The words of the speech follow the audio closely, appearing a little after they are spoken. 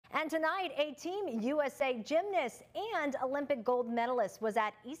And tonight, a Team USA gymnast and Olympic gold medalist was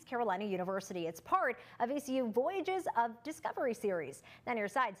at East Carolina University. It's part of ECU Voyages of Discovery series. Now, Near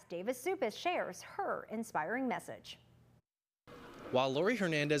Side's Davis Supis shares her inspiring message. While Lori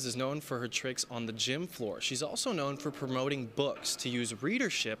Hernandez is known for her tricks on the gym floor, she's also known for promoting books to use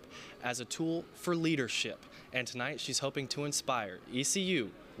readership as a tool for leadership. And tonight, she's hoping to inspire ECU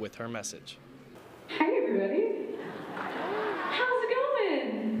with her message. Hi, everybody. How's it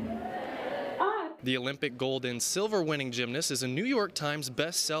going? The Olympic gold and silver winning gymnast is a New York Times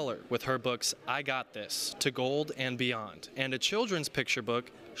bestseller with her books I Got This, To Gold and Beyond, and a children's picture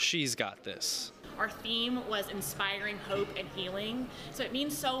book, She's Got This. Our theme was inspiring hope and healing, so it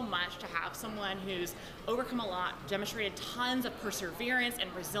means so much to have someone who's overcome a lot, demonstrated tons of perseverance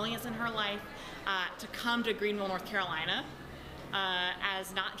and resilience in her life, to come to Greenville, North Carolina,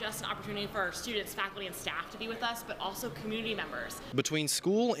 as not just an opportunity for our students, faculty, and staff to be with us, but also community members. Between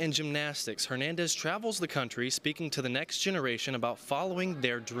school and gymnastics, Hernandez travels the country speaking to the next generation about following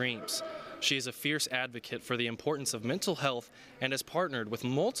their dreams. She is a fierce advocate for the importance of mental health and has partnered with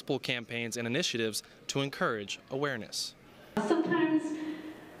multiple campaigns and initiatives to encourage awareness. Sometimes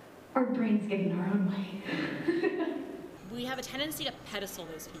our brains get in our own way. We have a tendency to pedestal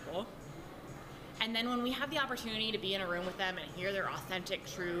those people. And then when we have the opportunity to be in a room with them and hear their authentic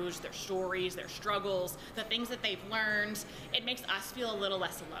truths, their stories, their struggles, the things that they've learned, it makes us feel a little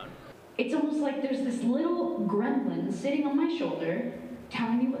less alone. It's almost like there's this little gremlin sitting on my shoulder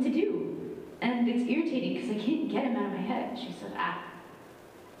telling me what to do. And it's irritating because I can't get him out of my head. She said,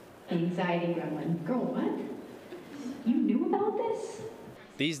 anxiety gremlin. Girl, what? You knew about this?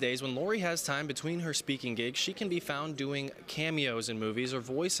 These days, when Lori has time between her speaking gigs, she can be found doing cameos in movies or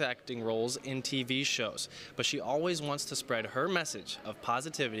voice acting roles in TV shows. But she always wants to spread her message of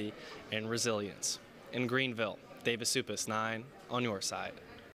positivity and resilience. In Greenville, Davis Supis, 9 on your side.